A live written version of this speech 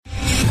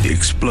The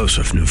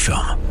explosive new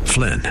film,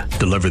 Flynn,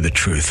 deliver the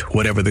truth,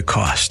 whatever the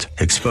cost,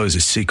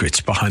 exposes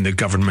secrets behind the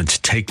government's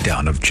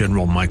takedown of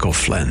General Michael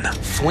Flynn.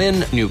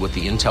 Flynn knew what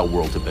the intel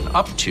world had been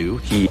up to.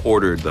 He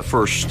ordered the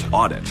first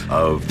audit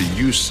of the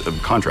use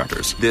of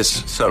contractors.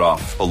 This set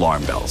off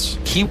alarm bells.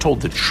 He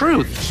told the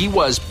truth. He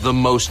was the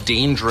most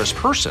dangerous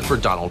person for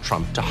Donald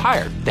Trump to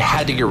hire. They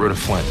had to get rid of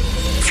Flynn.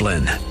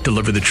 Flynn,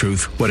 deliver the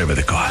truth, whatever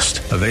the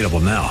cost. Available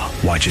now.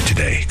 Watch it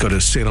today. Go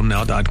to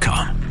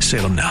salemnow.com.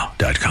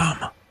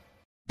 salemnow.com.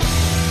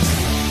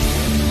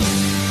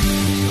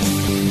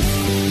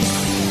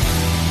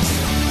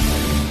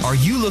 Are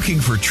you looking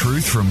for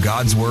truth from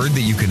God's Word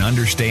that you can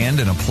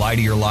understand and apply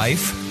to your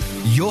life?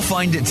 You'll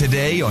find it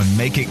today on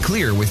Make It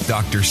Clear with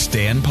Dr.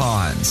 Stan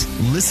Pons.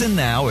 Listen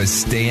now as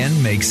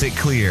Stan makes it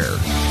clear.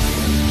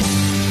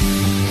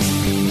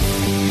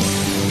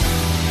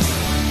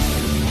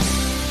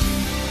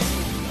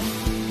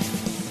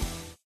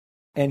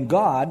 And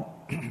God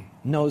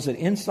knows that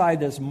inside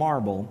this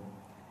marble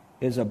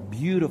is a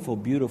beautiful,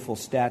 beautiful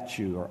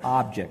statue or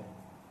object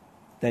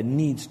that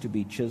needs to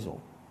be chiseled.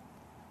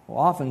 Well,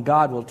 often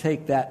God will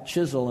take that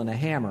chisel and a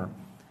hammer,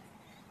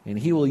 and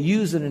He will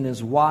use it in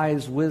His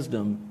wise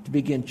wisdom to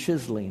begin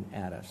chiseling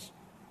at us.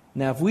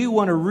 Now, if we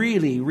want to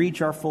really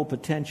reach our full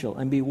potential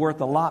and be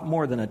worth a lot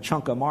more than a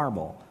chunk of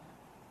marble,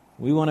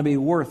 we want to be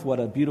worth what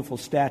a beautiful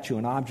statue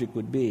and object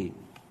would be,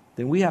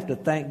 then we have to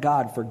thank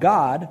God for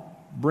God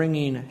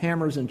bringing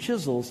hammers and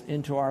chisels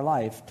into our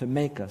life to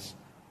make us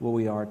what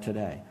we are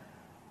today.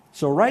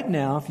 So right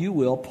now, if you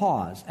will,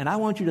 pause. And I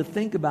want you to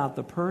think about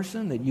the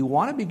person that you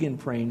want to begin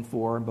praying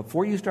for. And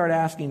before you start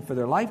asking for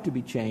their life to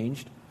be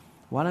changed,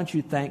 why don't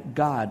you thank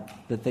God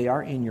that they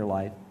are in your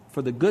life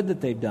for the good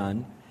that they've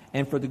done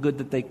and for the good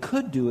that they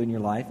could do in your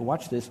life.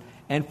 Watch this.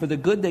 And for the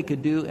good they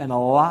could do in a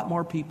lot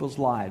more people's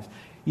lives.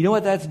 You know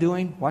what that's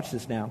doing? Watch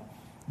this now.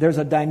 There's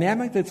a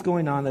dynamic that's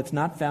going on that's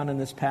not found in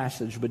this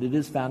passage, but it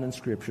is found in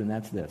Scripture, and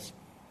that's this.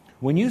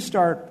 When you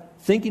start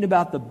thinking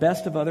about the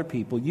best of other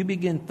people, you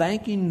begin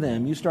thanking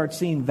them, you start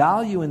seeing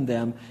value in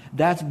them,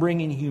 that's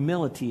bringing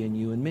humility in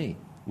you and me.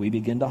 We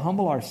begin to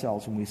humble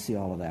ourselves when we see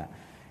all of that.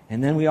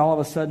 And then we all of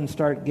a sudden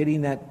start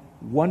getting that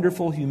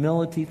wonderful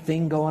humility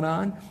thing going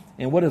on.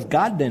 And what does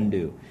God then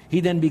do? He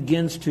then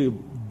begins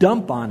to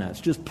dump on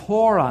us, just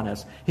pour on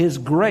us His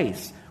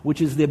grace,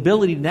 which is the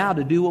ability now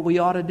to do what we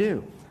ought to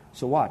do.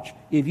 So watch.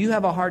 If you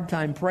have a hard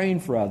time praying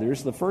for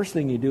others, the first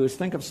thing you do is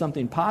think of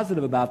something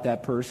positive about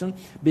that person,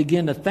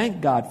 begin to thank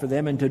God for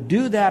them, and to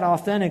do that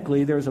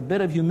authentically, there's a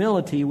bit of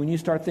humility when you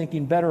start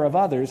thinking better of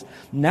others.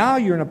 Now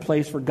you're in a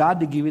place for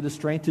God to give you the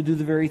strength to do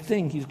the very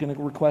thing He's going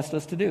to request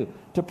us to do,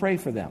 to pray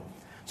for them.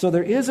 So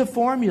there is a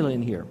formula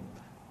in here.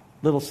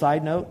 Little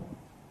side note,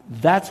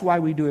 that's why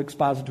we do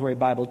expository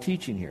Bible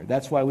teaching here.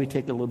 That's why we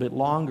take a little bit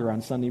longer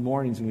on Sunday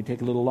mornings and we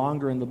take a little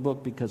longer in the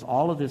book, because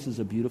all of this is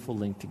a beautiful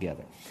link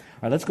together.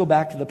 All right, let's go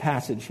back to the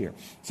passage here.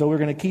 So we're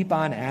going to keep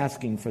on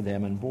asking for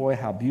them, and boy,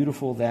 how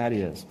beautiful that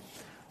is.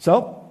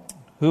 So,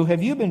 who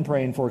have you been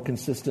praying for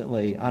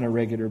consistently on a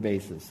regular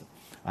basis?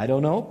 I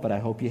don't know, but I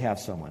hope you have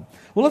someone.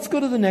 Well, let's go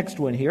to the next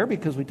one here,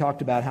 because we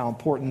talked about how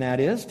important that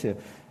is to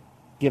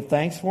give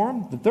thanks for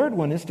them. The third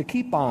one is to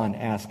keep on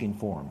asking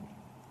for them.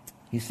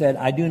 He said,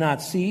 I do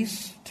not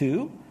cease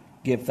to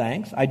give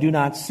thanks. I do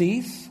not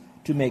cease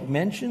to make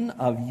mention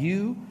of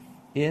you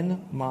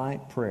in my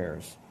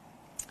prayers.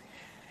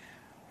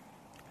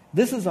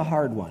 This is a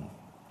hard one.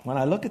 When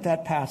I look at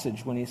that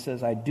passage, when he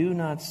says, I do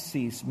not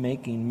cease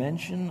making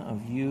mention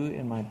of you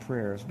in my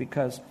prayers,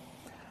 because,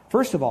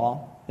 first of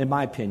all, in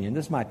my opinion,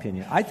 this is my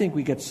opinion, I think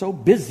we get so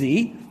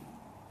busy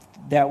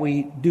that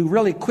we do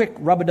really quick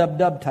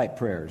rub-a-dub-dub type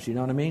prayers. You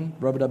know what I mean?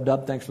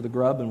 Rub-a-dub-dub, thanks for the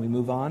grub, and we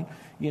move on,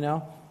 you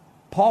know.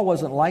 Paul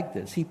wasn't like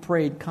this. He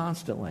prayed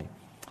constantly.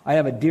 I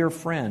have a dear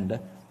friend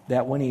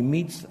that when he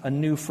meets a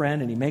new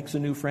friend and he makes a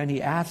new friend,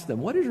 he asks them,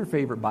 what is your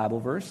favorite Bible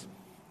verse?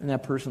 And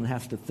that person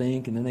has to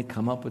think, and then they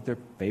come up with their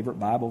favorite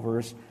Bible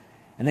verse.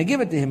 And they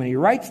give it to him, and he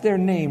writes their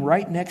name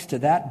right next to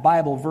that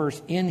Bible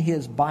verse in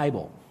his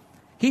Bible.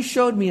 He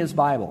showed me his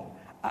Bible.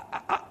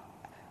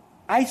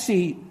 I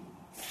see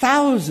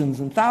thousands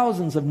and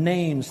thousands of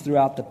names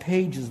throughout the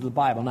pages of the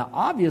Bible. Now,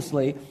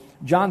 obviously,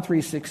 John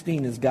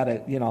 3:16 has got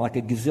like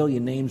a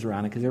gazillion names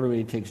around it, because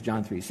everybody takes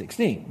John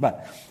 3:16.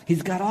 But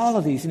he's got all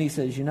of these, and he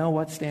says, you know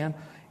what, Stan?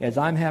 As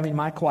I'm having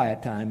my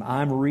quiet time,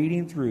 I'm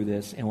reading through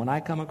this, and when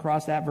I come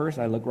across that verse,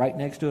 I look right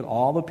next to it,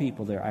 all the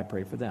people there, I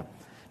pray for them.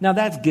 Now,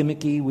 that's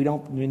gimmicky. We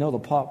know the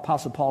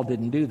Apostle Paul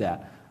didn't do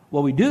that.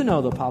 What we do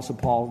know the Apostle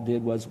Paul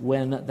did was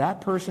when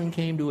that person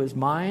came to his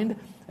mind,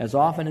 as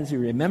often as he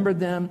remembered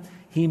them,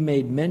 he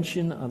made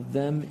mention of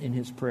them in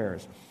his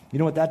prayers. You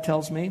know what that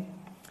tells me?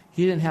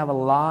 He didn't have a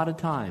lot of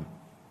time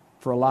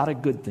for a lot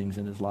of good things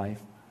in his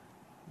life,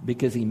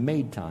 because he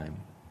made time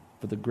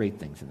for the great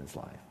things in his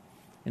life.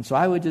 And so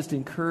I would just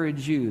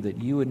encourage you that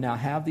you would now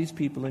have these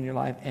people in your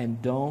life,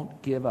 and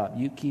don't give up.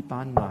 You keep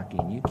on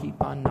knocking. You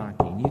keep on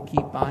knocking. You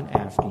keep on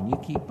asking. You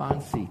keep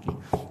on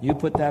seeking. You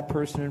put that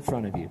person in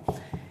front of you.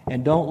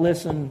 And don't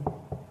listen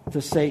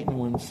to Satan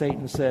when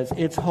Satan says,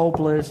 it's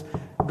hopeless.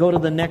 go to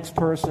the next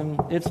person.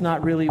 It's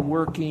not really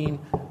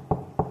working.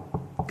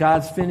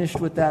 God's finished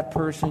with that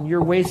person.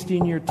 You're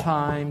wasting your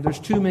time. There's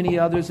too many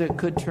others that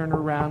could turn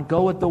around.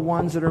 Go with the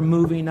ones that are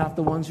moving, not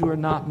the ones who are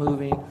not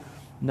moving.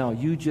 No,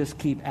 you just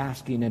keep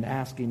asking and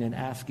asking and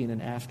asking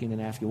and asking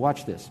and asking.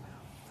 Watch this.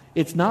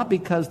 It's not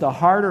because the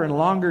harder and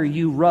longer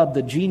you rub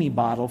the genie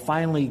bottle,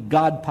 finally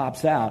God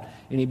pops out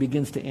and he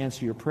begins to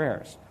answer your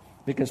prayers.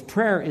 Because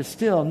prayer is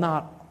still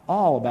not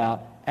all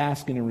about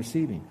asking and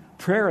receiving.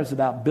 Prayer is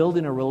about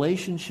building a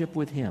relationship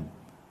with him.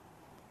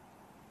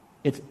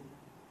 It's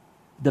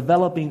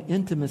developing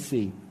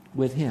intimacy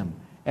with him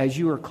as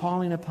you are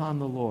calling upon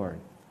the Lord,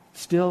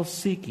 still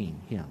seeking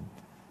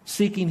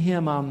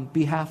him on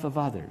behalf of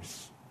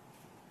others.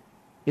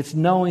 It's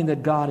knowing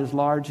that God is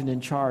large and in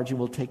charge and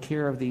will take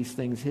care of these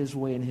things his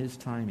way and his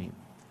timing.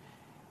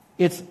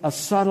 It's a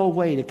subtle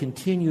way to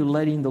continue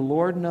letting the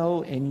Lord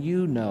know and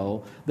you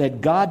know that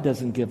God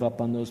doesn't give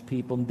up on those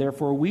people, and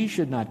therefore we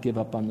should not give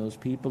up on those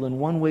people. And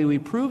one way we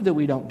prove that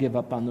we don't give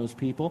up on those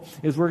people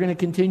is we're going to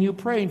continue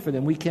praying for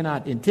them. We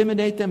cannot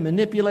intimidate them,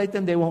 manipulate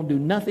them. They won't do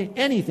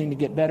anything to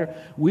get better.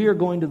 We are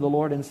going to the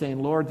Lord and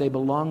saying, Lord, they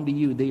belong to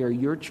you. They are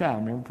your child.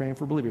 Remember praying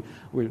for believers.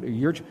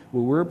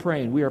 We're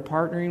praying. We are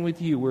partnering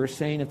with you. We're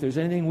saying if there's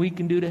anything we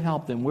can do to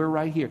help them, we're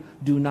right here.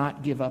 Do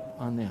not give up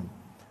on them.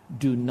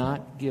 Do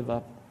not give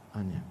up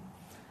on them.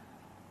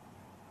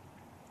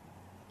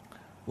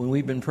 When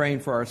we've been praying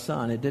for our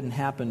son, it didn't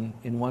happen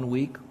in 1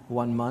 week,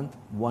 1 month,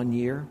 1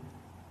 year,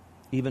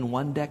 even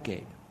 1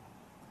 decade.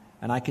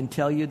 And I can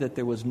tell you that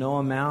there was no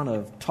amount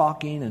of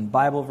talking and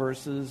Bible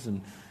verses,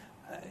 and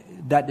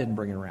that didn't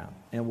bring it around.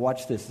 And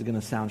watch this, it's going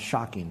to sound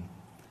shocking.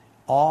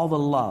 All the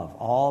love,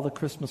 all the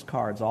Christmas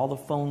cards, all the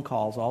phone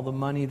calls, all the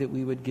money that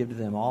we would give to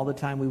them, all the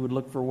time we would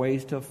look for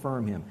ways to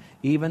affirm him,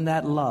 even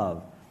that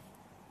love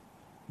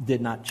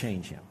did not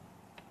change him.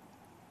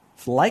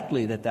 It's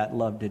likely that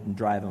love didn't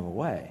drive him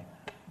away,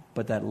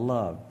 but that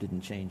love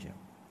didn't change him.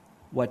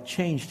 What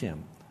changed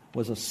him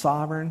was a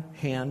sovereign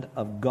hand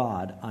of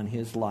God on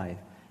his life,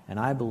 and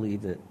I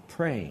believe that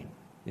praying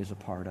is a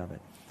part of it.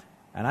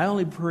 And I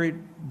only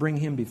bring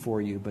him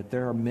before you, but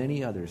there are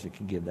many others that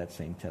can give that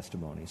same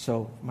testimony.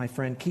 So, my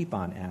friend, keep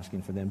on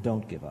asking for them.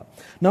 Don't give up.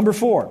 Number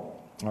 4,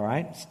 all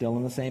right, still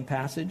in the same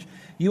passage.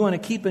 You want to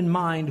keep in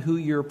mind who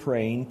you're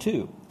praying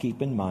to.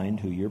 Keep in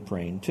mind who you're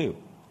praying to.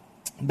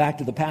 Back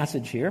to the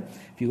passage here,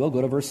 if you will,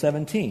 go to verse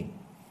 17.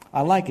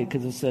 I like it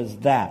because it says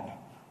that,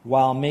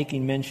 while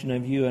making mention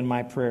of you in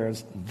my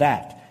prayers,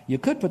 that. You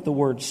could put the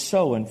word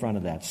so in front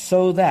of that.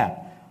 So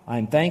that.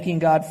 I'm thanking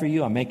God for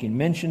you. I'm making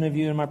mention of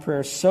you in my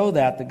prayers so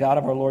that the God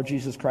of our Lord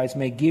Jesus Christ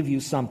may give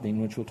you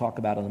something, which we'll talk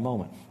about in a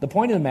moment. The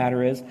point of the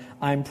matter is,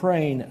 I'm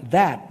praying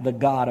that the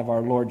God of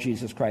our Lord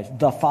Jesus Christ,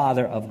 the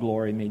Father of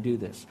glory, may do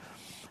this.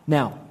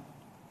 Now,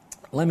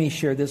 let me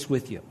share this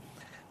with you.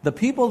 The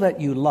people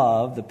that you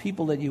love, the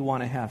people that you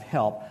want to have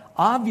help,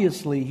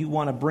 obviously you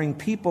want to bring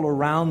people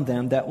around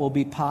them that will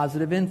be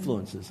positive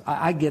influences.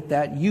 I get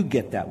that. You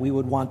get that. We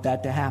would want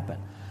that to happen.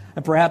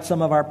 And perhaps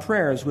some of our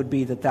prayers would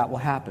be that will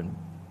happen.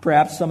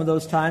 Perhaps some of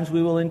those times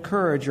we will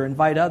encourage or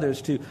invite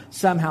others to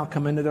somehow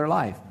come into their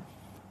life.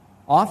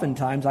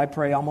 Oftentimes I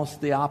pray almost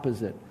the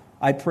opposite.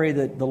 I pray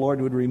that the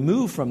Lord would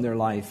remove from their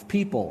life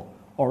people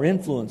or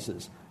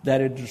influences that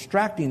are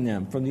distracting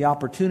them from the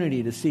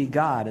opportunity to see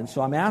God. And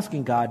so I'm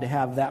asking God to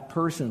have that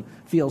person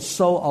feel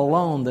so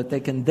alone that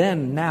they can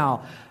then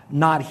now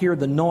not hear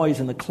the noise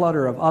and the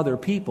clutter of other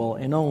people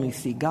and only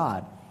see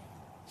God.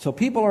 So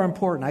people are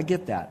important, I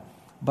get that.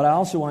 But I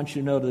also want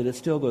you to know that it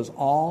still goes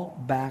all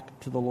back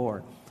to the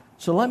Lord.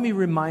 So let me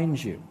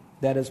remind you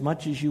that as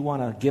much as you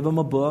want to give them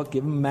a book,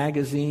 give them a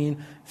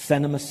magazine,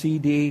 send them a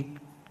CD,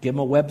 give them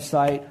a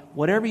website,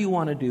 whatever you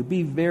want to do,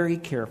 be very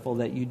careful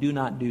that you do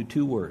not do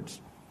 2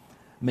 words.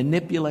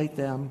 Manipulate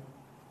them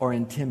or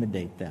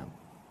intimidate them.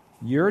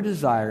 Your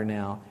desire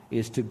now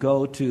is to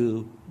go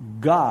to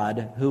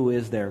God, who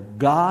is their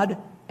God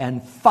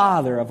and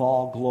Father of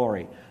all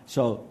glory.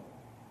 So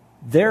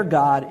their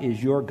God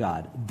is your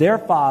God. Their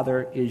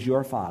Father is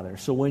your Father.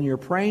 So when you're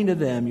praying to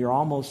them, you're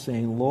almost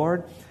saying,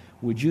 Lord,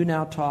 would you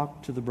now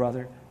talk to the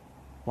brother?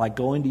 Like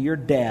going to your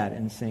dad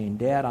and saying,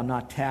 Dad, I'm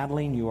not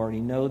tattling. You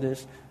already know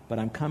this. But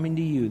I'm coming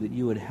to you that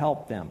you would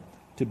help them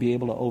to be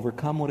able to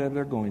overcome whatever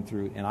they're going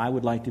through. And I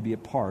would like to be a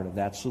part of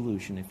that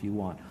solution if you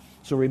want.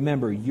 So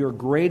remember, your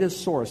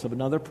greatest source of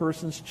another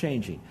person's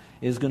changing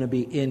is going to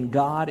be in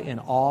God and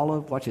all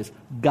of, watch this,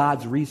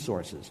 God's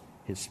resources.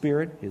 His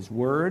Spirit, His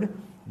Word,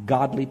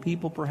 godly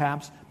people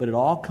perhaps, but it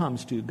all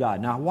comes to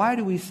God. Now, why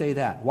do we say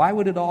that? Why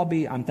would it all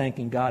be, I'm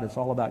thanking God, it's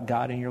all about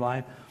God in your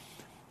life?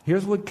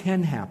 Here's what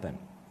can happen.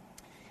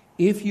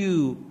 If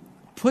you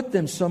put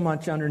them so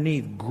much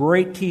underneath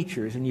great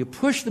teachers and you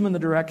push them in the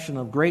direction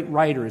of great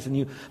writers and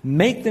you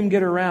make them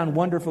get around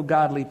wonderful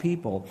godly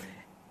people,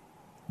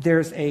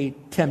 there's a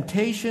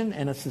temptation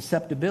and a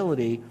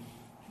susceptibility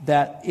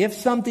that if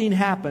something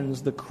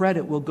happens, the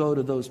credit will go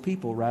to those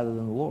people rather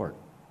than the Lord.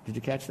 Did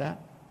you catch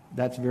that?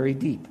 That's very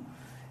deep.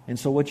 And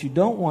so what you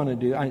don't want to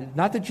do,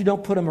 not that you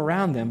don't put them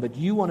around them, but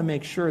you want to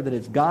make sure that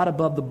it's God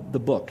above the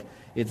book.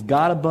 It's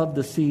God above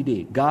the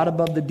CD, God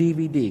above the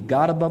DVD,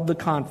 God above the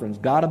conference,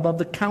 God above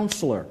the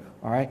counselor,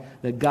 all right?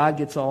 That God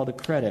gets all the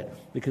credit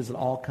because it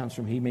all comes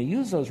from Him. He may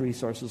use those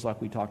resources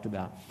like we talked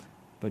about,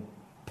 but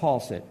Paul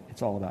said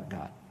it's all about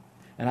God.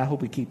 And I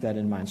hope we keep that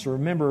in mind. So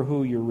remember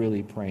who you're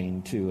really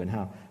praying to and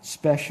how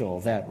special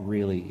that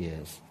really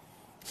is.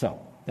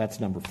 So that's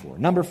number 4.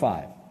 Number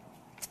 5,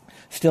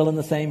 still in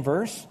the same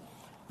verse.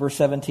 Verse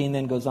 17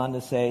 then goes on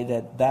to say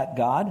that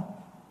God,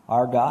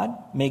 our God,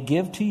 may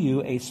give to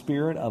you a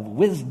spirit of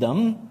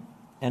wisdom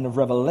and of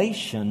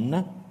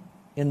revelation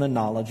in the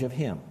knowledge of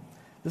Him.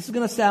 This is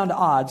going to sound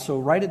odd, so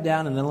write it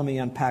down and then let me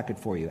unpack it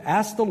for you.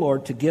 Ask the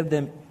Lord to give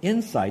them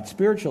insight,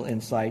 spiritual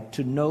insight,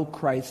 to know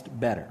Christ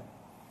better.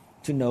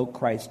 To know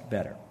Christ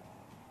better.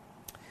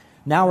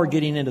 Now we're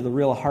getting into the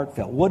real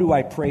heartfelt. What do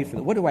I pray for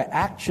them? What do I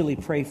actually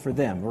pray for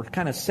them? We're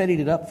kind of setting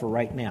it up for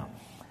right now.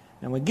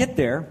 And when we get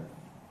there,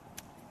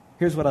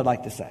 here's what I'd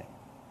like to say.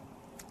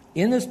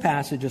 In this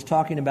passage, it's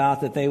talking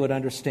about that they would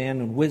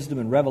understand wisdom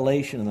and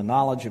revelation and the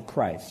knowledge of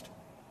Christ.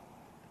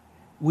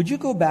 Would you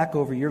go back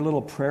over your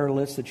little prayer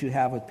list that you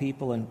have with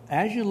people, and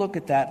as you look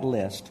at that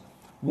list,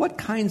 what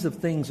kinds of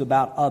things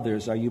about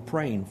others are you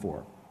praying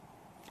for?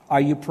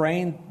 Are you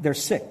praying they're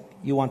sick?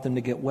 You want them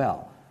to get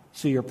well,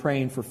 so you're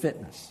praying for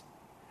fitness.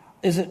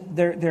 Is it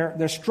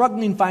they're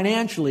struggling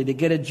financially to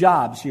get a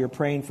job, so you're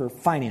praying for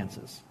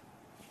finances?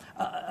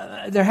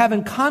 They're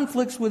having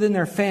conflicts within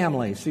their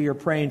family, so you're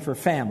praying for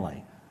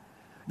family.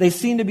 They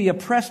seem to be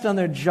oppressed on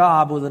their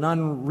job with an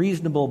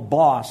unreasonable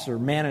boss or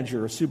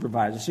manager or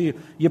supervisor, so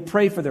you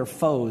pray for their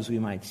foes, we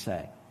might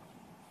say.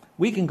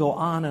 We can go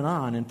on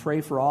and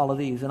pray for all of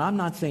these. And I'm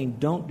not saying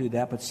don't do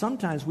that, but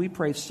sometimes we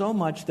pray so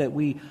much that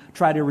we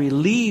try to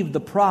relieve the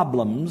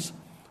problems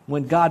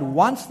when God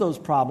wants those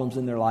problems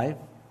in their life.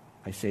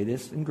 I say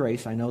this in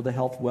grace. I know the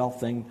health, wealth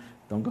thing,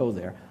 don't go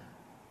there.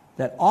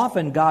 That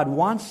often God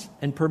wants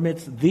and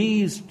permits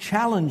these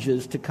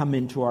challenges to come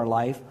into our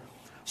life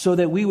so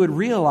that we would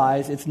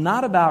realize it's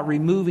not about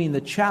removing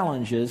the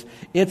challenges.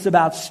 It's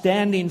about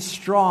standing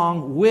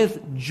strong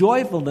with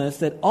joyfulness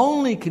that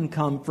only can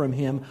come from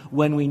Him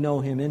when we know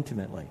Him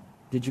intimately.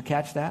 Did you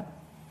catch that?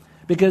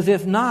 Because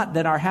if not,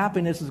 then our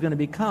happiness is going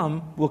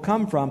to will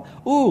come from,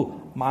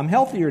 ooh, I'm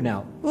healthier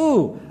now.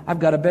 Ooh, I've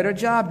got a better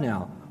job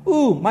now.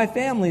 Ooh, my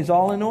family's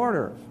all in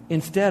order.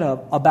 Instead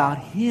of about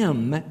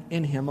Him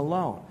and Him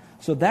alone.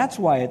 So that's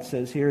why it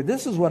says here,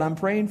 this is what I'm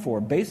praying for.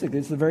 Basically,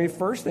 it's the very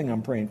first thing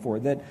I'm praying for,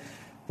 that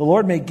the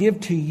Lord may give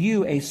to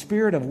you a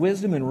spirit of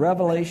wisdom and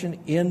revelation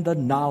in the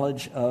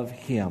knowledge of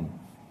Him.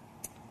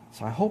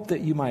 So I hope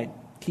that you might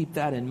keep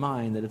that in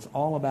mind, that it's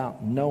all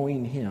about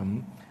knowing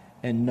Him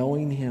and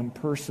knowing Him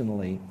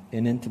personally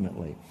and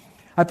intimately.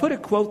 I put a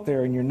quote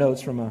there in your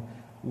notes from a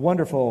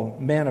wonderful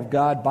man of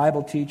God,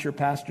 Bible teacher,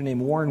 pastor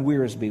named Warren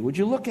Wiersbe. Would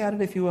you look at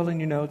it, if you will, in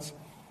your notes?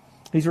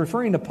 He's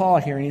referring to Paul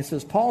here, and he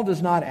says, Paul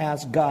does not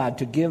ask God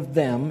to give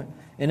them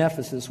in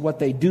Ephesus what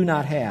they do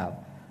not have,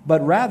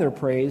 but rather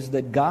prays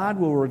that God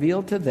will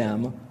reveal to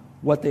them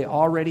what they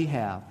already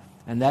have,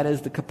 and that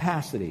is the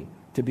capacity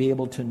to be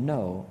able to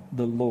know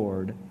the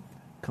Lord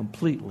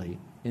completely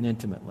and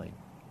intimately.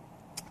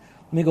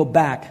 Let me go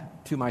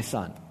back to my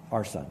son,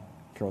 our son.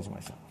 Carol's my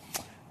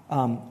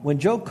son. When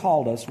Joe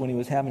called us when he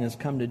was having his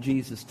come to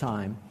Jesus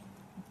time,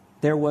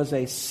 there was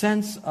a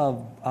sense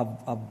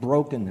of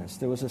brokenness.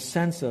 There was a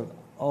sense of,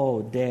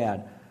 oh,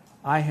 Dad,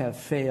 I have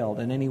failed.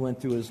 And then he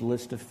went through his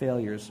list of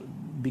failures,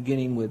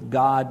 beginning with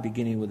God,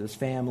 beginning with his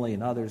family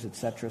and others,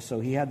 etc. So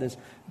he had this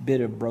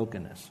bit of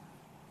brokenness.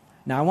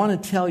 Now, I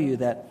want to tell you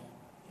that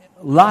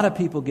a lot of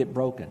people get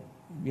broken.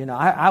 You know,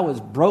 I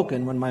was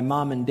broken when my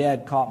mom and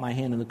dad caught my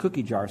hand in the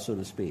cookie jar, so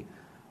to speak.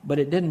 But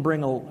it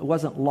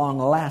wasn't long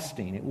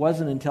lasting. It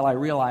wasn't until I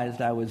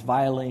realized I was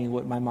violating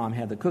what my mom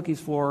had the cookies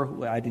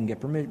for. I didn't get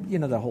permission, you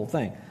know, the whole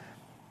thing.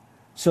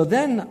 So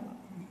then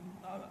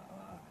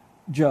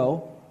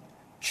Joe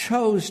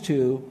chose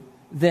to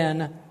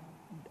then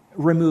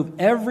remove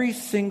every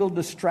single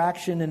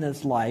distraction in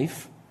his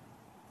life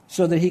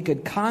so that he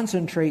could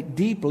concentrate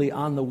deeply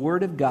on the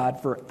Word of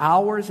God for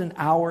hours and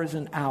hours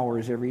and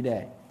hours every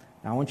day.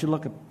 Now I want you to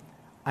look at,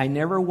 I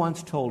never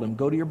once told him,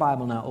 go to your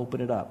Bible now,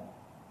 open it up.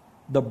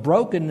 The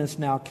brokenness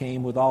now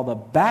came with all the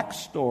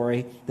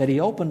backstory that he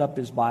opened up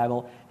his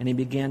Bible and he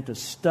began to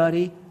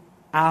study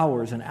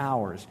hours and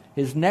hours.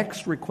 His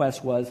next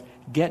request was,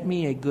 get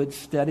me a good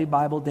study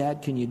Bible,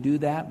 Dad. Can you do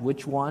that?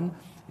 Which one?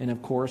 And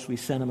of course, we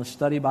sent him a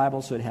study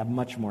Bible so it'd have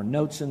much more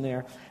notes in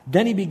there.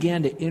 Then he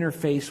began to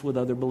interface with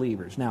other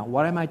believers. Now,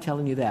 why am I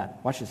telling you that?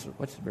 Watch this.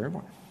 What's very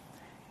important?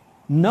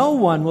 No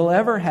one will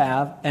ever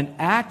have an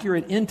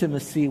accurate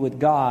intimacy with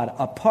God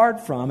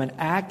apart from an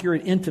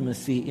accurate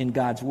intimacy in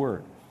God's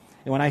Word.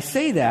 And when I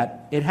say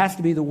that, it has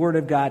to be the Word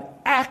of God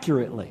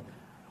accurately.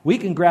 We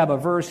can grab a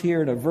verse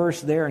here and a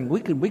verse there, and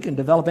we can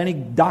develop any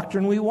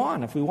doctrine we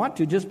want if we want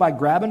to, just by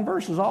grabbing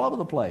verses all over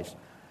the place.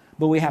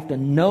 But we have to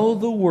know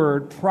the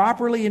Word,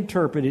 properly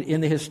interpreted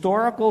in the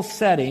historical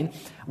setting,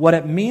 what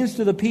it means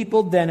to the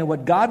people then and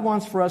what God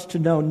wants for us to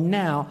know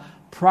now,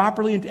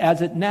 properly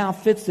as it now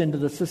fits into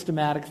the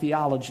systematic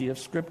theology of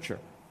Scripture.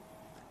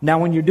 Now,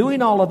 when you're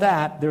doing all of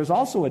that, there's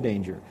also a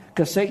danger.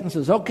 Because Satan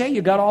says, okay,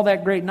 you got all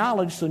that great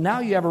knowledge, so now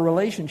you have a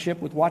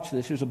relationship with, watch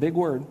this, here's a big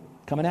word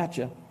coming at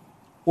you,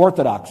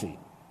 orthodoxy.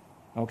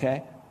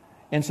 Okay?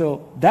 And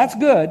so that's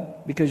good,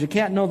 because you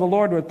can't know the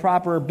Lord with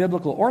proper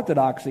biblical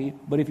orthodoxy,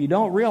 but if you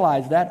don't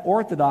realize that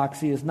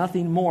orthodoxy is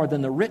nothing more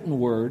than the written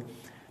word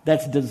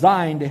that's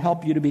designed to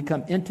help you to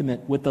become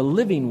intimate with the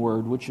living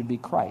word, which should be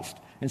Christ.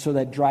 And so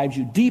that drives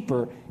you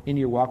deeper in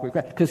your walk with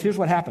Christ. Because here's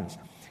what happens.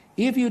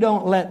 If you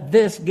don't let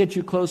this get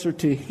you closer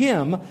to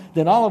Him,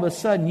 then all of a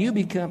sudden you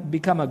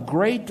become a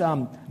great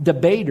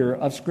debater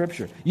of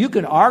Scripture. You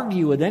can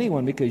argue with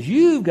anyone because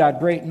you've got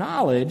great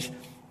knowledge,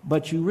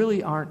 but you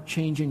really aren't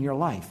changing your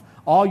life.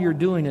 All you're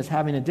doing is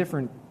having a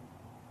different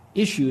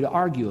issue to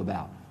argue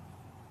about.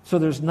 So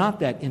there's not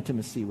that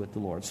intimacy with the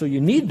Lord. So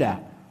you need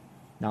that.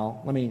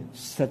 Now, let me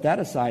set that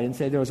aside and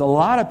say there's a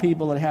lot of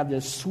people that have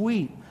this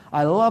sweet,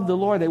 I love the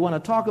Lord. They want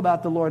to talk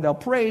about the Lord. They'll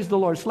praise the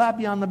Lord, slap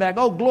you on the back.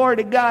 Oh, glory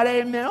to God,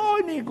 amen. Oh,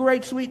 isn't He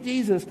great, sweet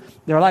Jesus?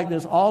 They're like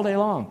this all day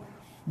long.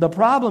 The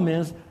problem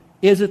is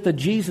it the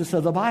Jesus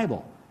of the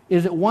Bible?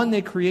 Is it one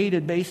they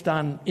created based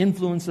on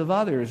influence of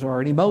others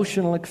or an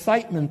emotional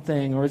excitement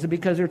thing? Or is it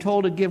because they're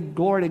told to give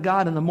glory to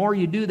God, and the more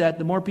you do that,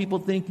 the more people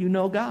think you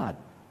know God?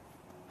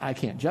 I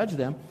can't judge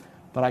them,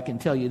 but I can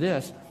tell you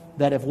this,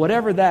 that if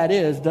whatever that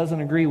is doesn't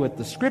agree with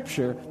the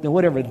Scripture, then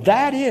whatever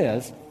that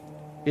is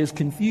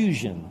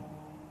confusion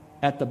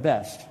at the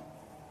best,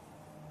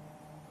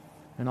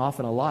 and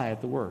often a lie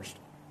at the worst.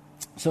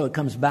 So it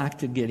comes back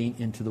to getting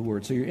into the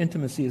Word. So your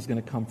intimacy is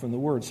going to come from the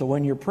Word. So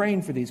when you're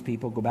praying for these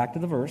people, go back to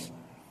the verse.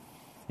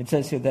 It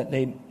says here that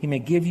He may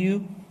give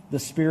you the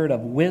spirit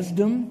of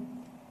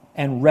wisdom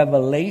and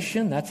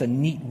revelation. That's a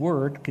neat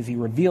word because He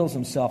reveals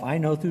Himself, I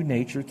know, through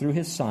nature, through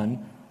His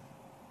Son.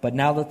 But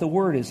now that the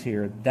Word is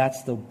here,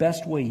 that's the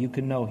best way you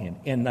can know Him.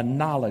 In the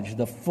knowledge,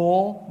 the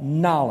full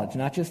knowledge,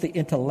 not just the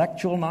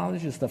intellectual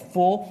knowledge, it's the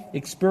full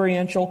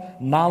experiential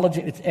knowledge.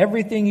 It's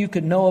everything you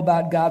can know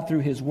about God through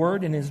His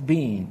Word and His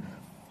being.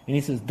 And He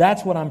says,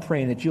 that's what I'm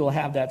praying, that you'll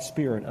have that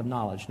spirit of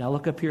knowledge. Now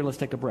look up here, let's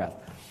take a breath.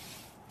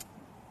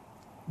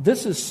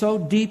 This is so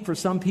deep for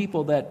some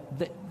people that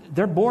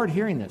they're bored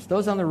hearing this.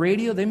 Those on the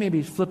radio, they may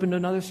be flipping to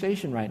another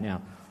station right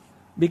now.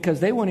 Because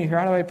they want to hear,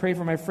 how do I pray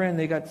for my friend,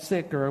 they got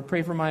sick, or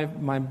pray for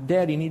my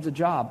dad, he needs a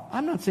job.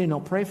 I'm not saying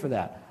don't pray for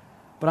that.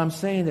 But I'm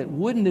saying that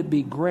wouldn't it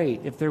be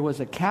great if there was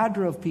a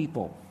cadre of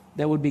people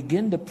that would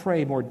begin to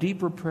pray more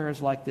deeper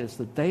prayers like this,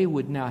 that they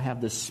would now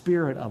have the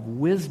spirit of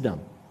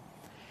wisdom.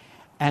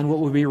 And what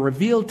would be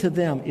revealed to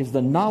them is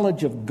the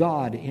knowledge of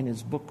God in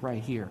His book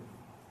right here.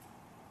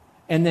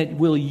 And that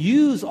we'll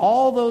use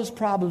all those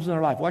problems in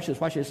our life, watch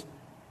this,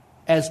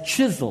 as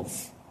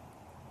chisels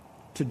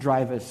to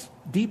drive us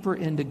deeper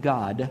into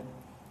God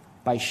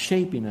by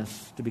shaping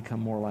us to become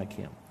more like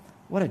Him.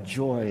 What a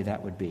joy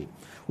that would be.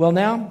 Well,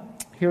 now,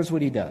 here's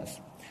what He does.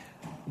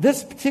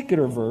 This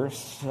particular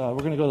verse, we're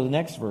going to go to the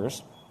next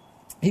verse.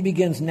 He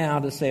begins now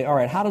to say, all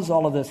right, how does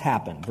all of this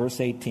happen?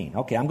 Verse 18.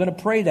 Okay, I'm going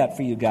to pray that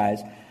for you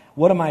guys.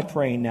 What am I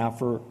praying now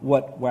for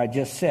what I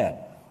just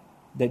said?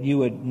 That you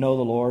would know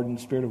the Lord in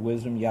the spirit of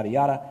wisdom, yada,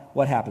 yada.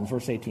 What happens?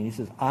 Verse 18, he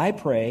says, I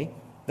pray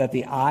that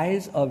the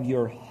eyes of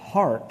your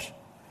heart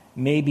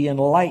may be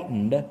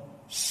enlightened,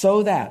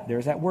 so that,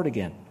 there's that word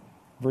again,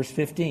 verse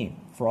 15,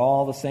 for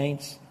all the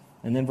saints,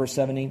 and then verse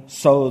 17,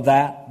 so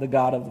that the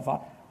God of the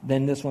Father,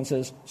 then this one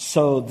says,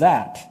 so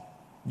that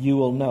you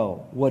will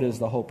know what is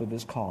the hope of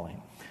His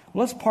calling.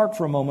 Let's park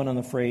for a moment on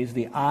the phrase,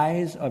 the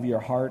eyes of your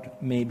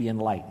heart may be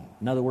enlightened.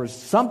 In other words,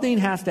 something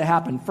has to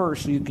happen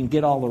first so you can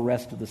get all the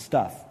rest of the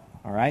stuff,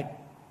 all right?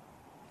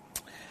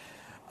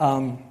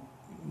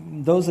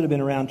 Those that have been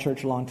around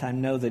church a long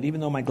time know that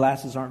even though my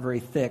glasses aren't very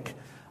thick,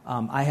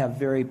 I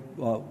have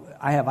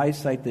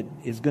eyesight that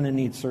is going to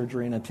need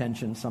surgery and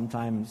attention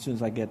sometime as soon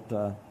as I get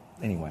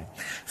anyway.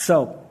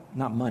 So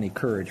not money,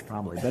 courage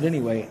probably, but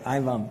anyway,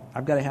 I've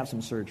got to have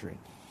some surgery,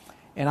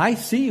 and I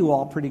see you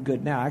all pretty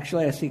good now.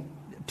 Actually, I see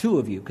two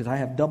of you because I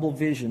have double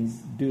vision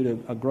due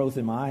to a growth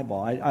in my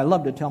eyeball. I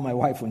love to tell my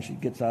wife when she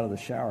gets out of the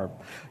shower,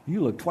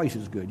 "You look twice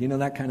as good,"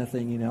 that kind of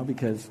thing,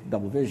 because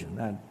double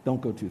vision. Don't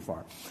go too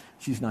far.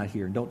 She's not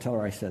here. Don't tell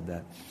her I said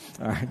that.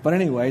 All right, but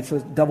anyway, it's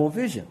double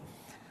vision.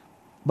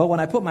 But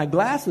when I put my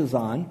glasses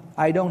on,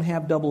 I don't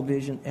have double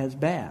vision as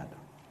bad.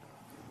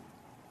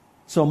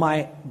 So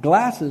my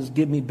glasses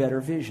give me better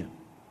vision.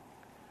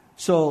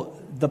 So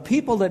the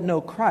people that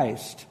know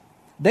Christ,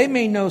 they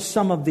may know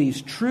some of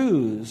these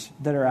truths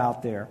that are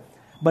out there,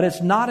 but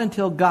it's not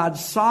until God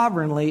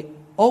sovereignly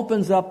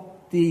opens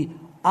up the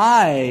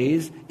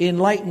eyes,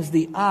 enlightens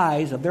the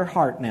eyes of their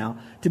heart now,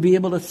 to be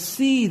able to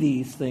see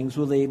these things,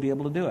 will they be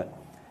able to do it.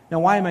 Now,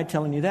 why am I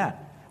telling you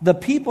that? The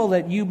people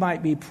that you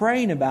might be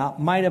praying about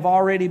might have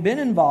already been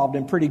involved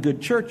in pretty good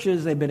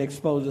churches. They've been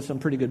exposed to some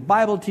pretty good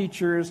Bible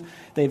teachers.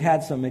 They've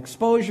had some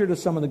exposure to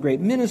some of the great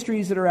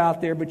ministries that are out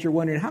there, but you're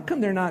wondering, how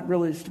come they're not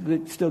really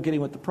still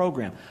getting with the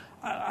program?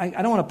 I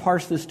don't want to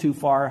parse this too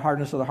far,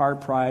 hardness of the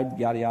heart, pride,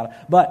 yada, yada.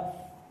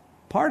 But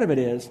part of it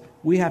is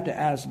we have to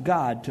ask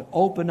God to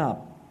open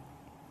up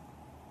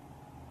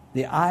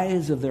the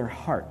eyes of their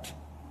heart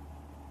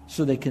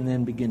so they can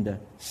then begin to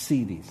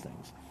see these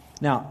things.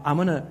 Now, I'm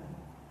going to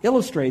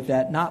illustrate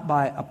that not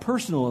by a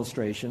personal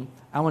illustration.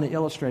 I want to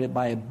illustrate it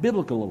by a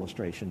biblical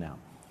illustration now.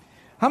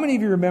 How many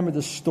of you remember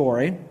the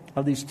story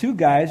of these two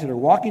guys that are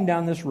walking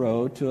down this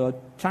road to a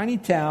tiny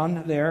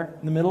town there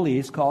in the Middle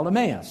East called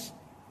Emmaus?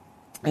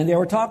 And they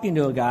were talking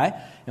to a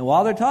guy, and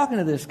while they're talking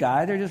to this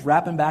guy, they're just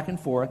rapping back and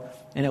forth.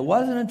 And it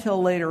wasn't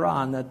until later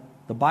on that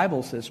the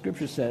Bible says,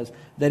 Scripture says,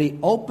 that he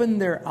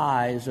opened their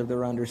eyes of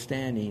their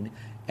understanding.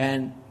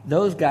 And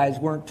those guys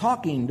weren't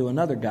talking to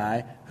another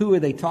guy. Who were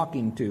they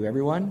talking to,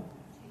 everyone?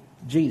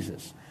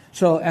 Jesus.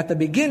 So at the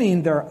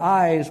beginning, their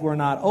eyes were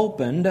not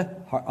opened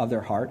of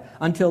their heart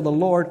until the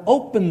Lord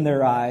opened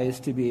their eyes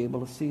to be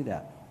able to see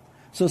that.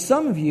 So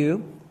some of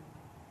you,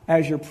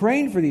 as you're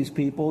praying for these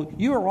people,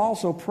 you are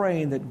also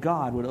praying that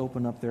God would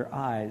open up their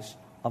eyes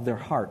of their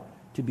heart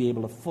to be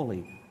able to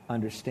fully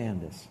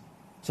understand this.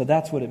 So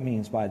that's what it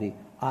means by the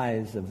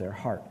eyes of their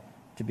heart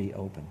to be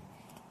open.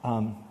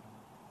 I'm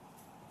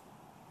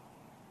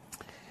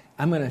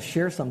going to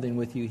share something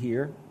with you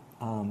here.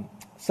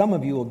 Some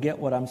of you will get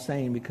what I'm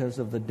saying because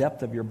of the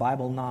depth of your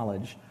Bible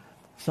knowledge.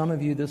 Some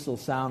of you, this will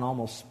sound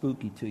almost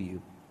spooky to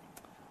you.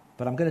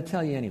 But I'm going to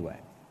tell you anyway.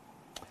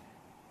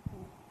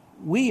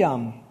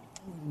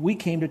 We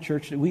came to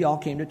church. We all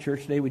came to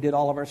church today. We did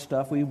all of our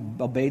stuff. We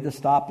obeyed the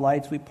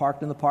stoplights. We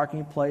parked in the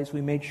parking place. We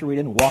made sure we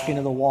didn't walk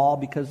into the wall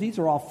because these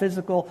are all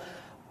physical,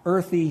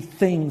 earthy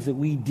things that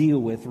we deal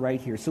with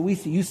right here. So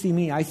you see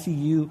me, I see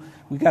you.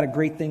 We've got a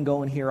great thing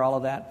going here, all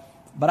of that.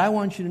 But I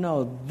want you to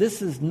know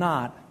this is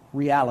not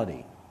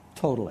reality,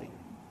 totally.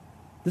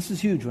 This is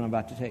huge what I'm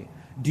about to tell you.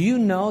 Do you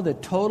know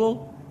that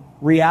total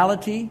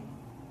reality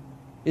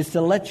is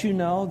to let you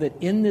know that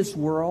in this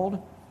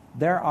world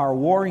there are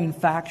warring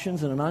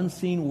factions in an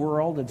unseen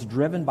world that's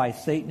driven by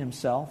Satan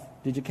himself?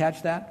 Did you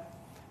catch that?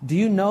 Do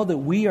you know that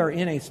we are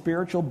in a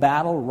spiritual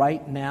battle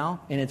right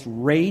now and it's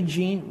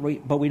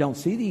raging, but we don't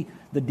see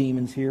the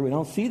demons here. We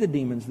don't see the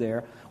demons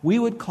there. We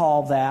would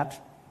call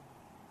that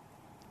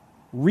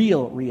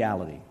real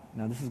reality.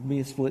 Now this is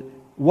me split.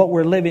 What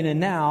we're living in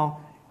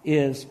now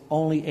is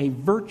only a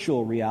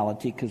virtual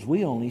reality because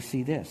we only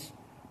see this.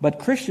 But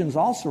Christians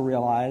also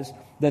realize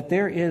that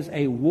there is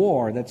a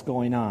war that's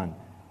going on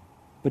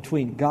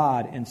between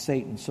God and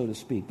Satan, so to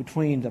speak,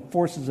 between the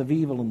forces of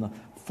evil and the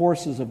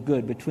forces of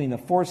good, between the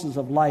forces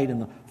of light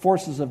and the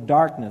forces of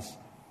darkness.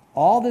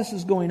 All this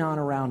is going on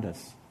around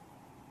us.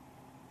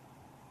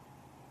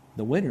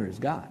 The winner is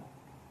God.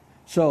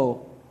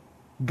 So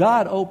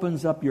God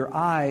opens up your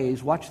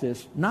eyes, watch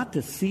this, not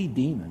to see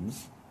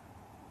demons.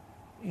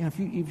 You know,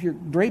 if your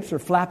drapes are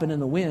flapping in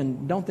the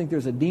wind, don't think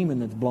there's a demon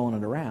that's blowing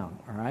it around,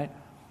 all right?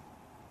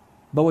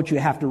 But what you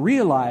have to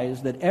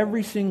realize that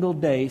every single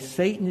day,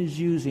 Satan is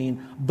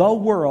using the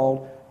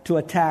world to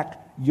attack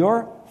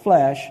your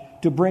flesh,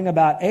 to bring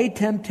about a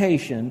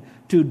temptation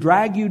to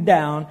drag you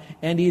down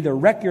and either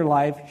wreck your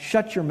life,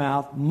 shut your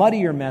mouth, muddy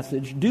your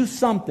message, do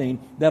something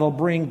that'll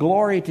bring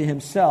glory to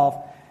himself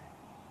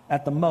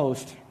at the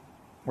most,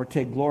 or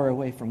take glory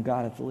away from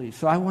God at the least.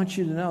 So I want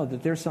you to know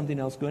that there's something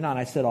else going on.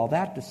 I said all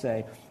that to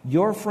say,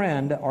 your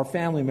friend or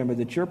family member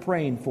that you're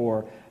praying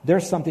for,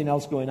 there's something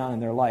else going on in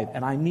their life.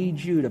 And I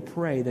need you to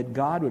pray that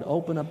God would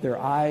open up their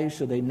eyes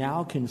so they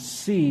now can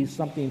see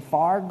something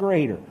far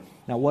greater.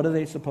 Now, what are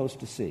they supposed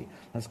to see?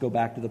 Let's go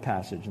back to the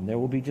passage, and there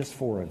will be just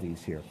 4 of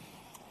these here.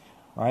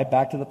 All right,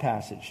 back to the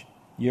passage.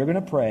 You're going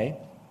to pray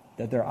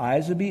that their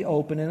eyes will be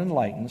open and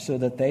enlightened so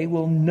that they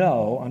will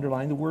know,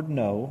 underline the word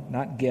know,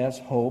 not guess,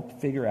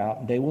 hope, figure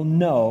out. They will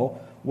know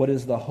what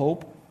is the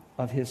hope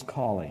of his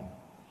calling.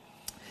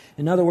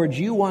 In other words,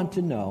 you want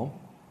to know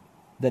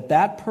that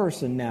that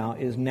person now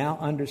is now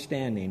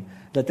understanding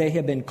that they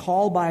have been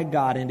called by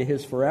God into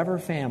his forever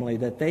family,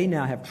 that they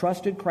now have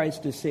trusted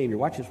Christ as Savior.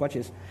 Watch this, watch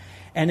this.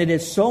 And it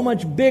is so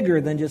much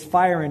bigger than just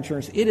fire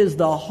insurance. It is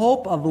the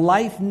hope of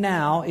life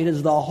now. It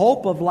is the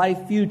hope of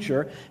life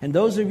future. And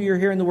those of you who are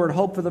hearing the word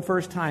hope for the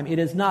first time, it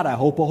is not I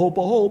hope, I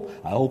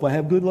hope I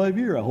have good life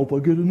here. I hope I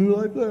get a new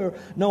life there.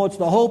 No, it's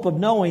the hope of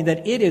knowing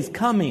that it is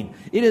coming.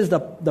 It is the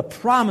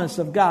promise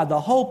of God. The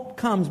hope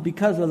comes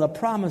because of the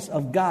promise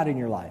of God in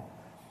your life.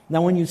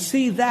 Now, when you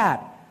see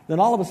that, then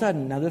all of a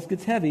sudden, now this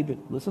gets heavy, but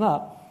listen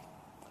up.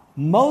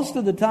 Most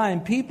of the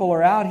time, people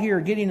are out here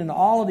getting into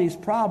all of these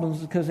problems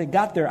because they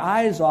got their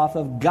eyes off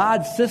of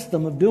God's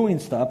system of doing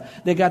stuff.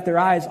 They got their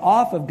eyes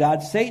off of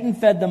God. Satan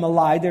fed them a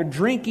lie. They're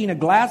drinking a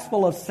glass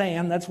full of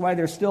sand. That's why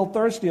they're still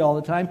thirsty all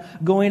the time,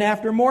 going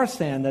after more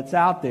sand that's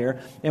out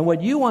there. And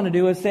what you want to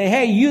do is say,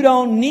 hey, you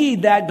don't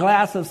need that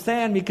glass of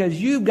sand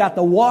because you've got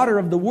the water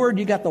of the Word.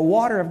 You got the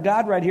water of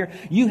God right here.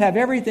 You have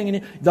everything in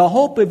it. The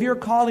hope of your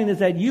calling is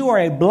that you are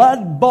a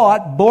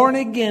blood-bought,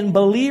 born-again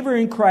believer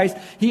in Christ.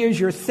 He is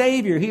your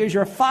Savior. He is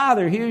your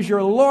Father. He is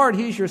your Lord.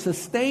 He is your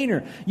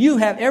sustainer. You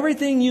have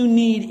everything you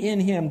need in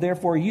Him.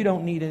 Therefore, you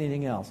don't need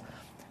anything else.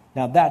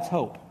 Now, that's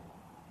hope.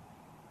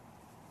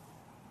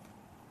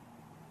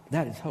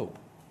 That is hope.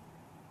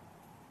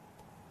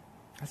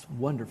 That's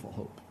wonderful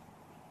hope.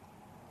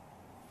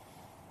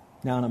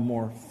 Now, in a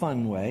more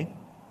fun way,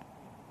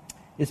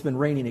 it's been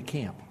raining at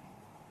camp.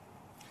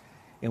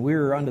 And we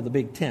were under the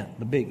big tent,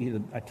 the big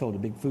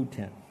food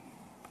tent.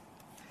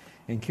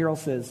 And Carol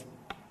says,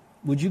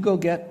 would you go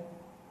get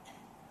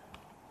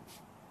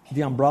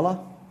the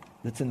umbrella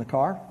that's in the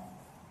car?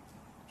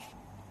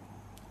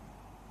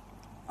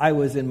 I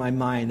was in my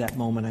mind that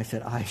moment. I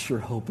said, I sure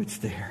hope it's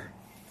there.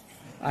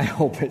 I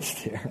hope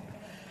it's there.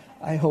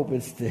 I hope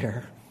it's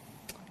there.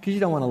 Because you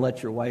don't want to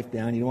let your wife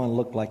down. You don't want to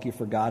look like you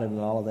forgot it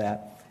and all of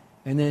that.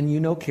 And then you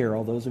know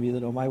Carol, those of you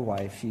that know my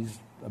wife, she's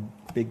a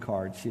big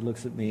card. She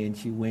looks at me and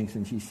she winks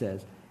and she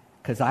says,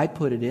 because I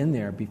put it in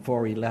there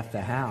before he left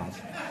the house.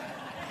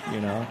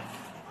 You know?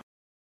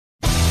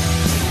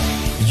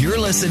 You're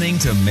listening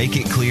to Make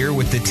It Clear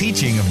with the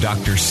teaching of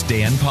Dr.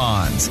 Stan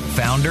Ponz,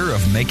 founder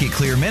of Make It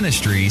Clear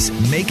Ministries.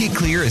 Make It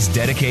Clear is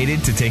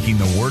dedicated to taking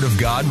the Word of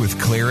God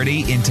with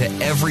clarity into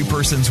every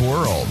person's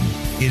world.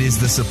 It is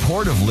the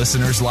support of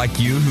listeners like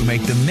you who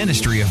make the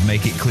ministry of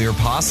Make It Clear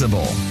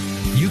possible.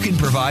 You can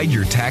provide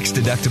your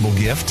tax-deductible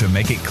gift to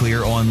Make It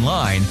Clear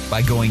online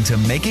by going to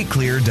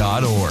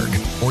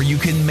makeitclear.org. Or you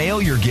can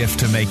mail your gift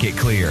to Make It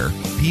Clear,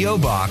 P.O.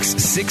 Box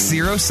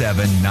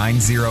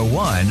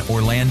 607901,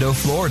 Orlando,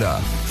 Florida,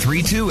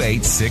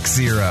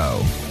 32860.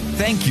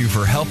 Thank you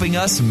for helping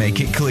us make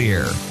it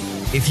clear.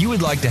 If you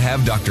would like to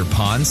have Dr.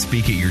 Ponz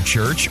speak at your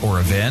church or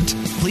event,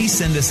 please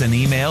send us an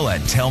email at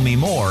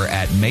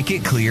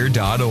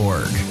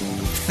tellmemore@makeitclear.org.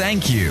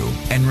 Thank you,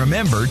 and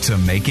remember to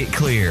make it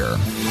clear.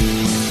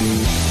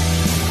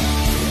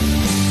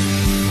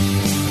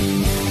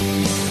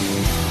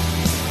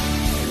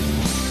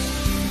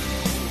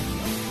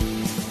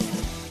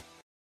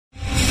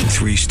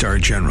 Three-star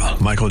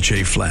General Michael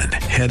J. Flynn,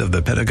 head of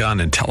the Pentagon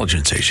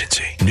Intelligence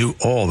Agency, knew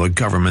all the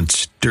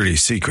government's dirty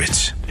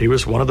secrets. He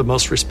was one of the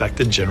most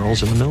respected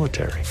generals in the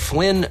military.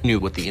 Flynn knew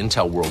what the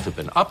intel world had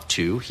been up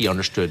to. He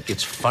understood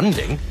its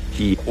funding.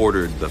 He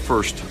ordered the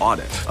first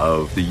audit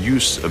of the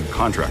use of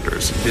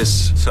contractors.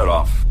 This set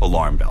off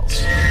alarm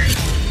bells.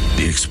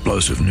 The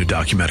explosive new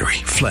documentary,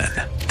 Flynn,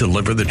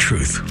 Deliver the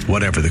Truth,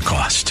 Whatever the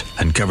Cost,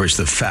 uncovers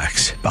the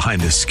facts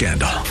behind this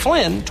scandal.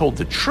 Flynn told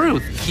the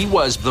truth. He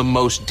was the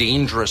most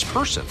dangerous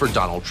person for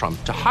Donald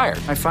Trump to hire.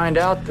 I find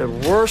out the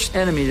worst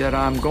enemy that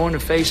I'm going to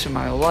face in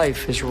my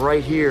life is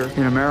right here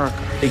in America.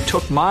 They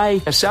took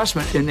my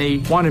assessment and they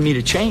wanted me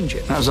to change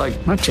it. And I was like,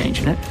 I'm not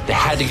changing it. They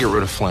had to get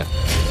rid of Flynn.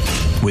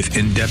 With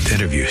in-depth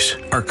interviews,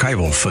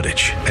 archival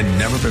footage, and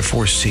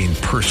never-before-seen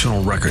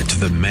personal records of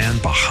the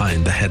man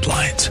behind the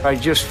headlines. I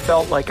just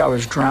felt like I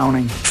was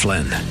drowning.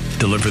 Flynn,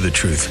 Deliver the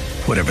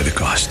Truth, Whatever the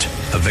Cost.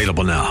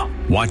 Available now.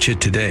 Watch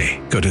it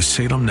today. Go to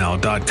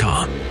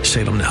salemnow.com.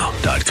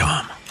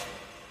 salemnow.com.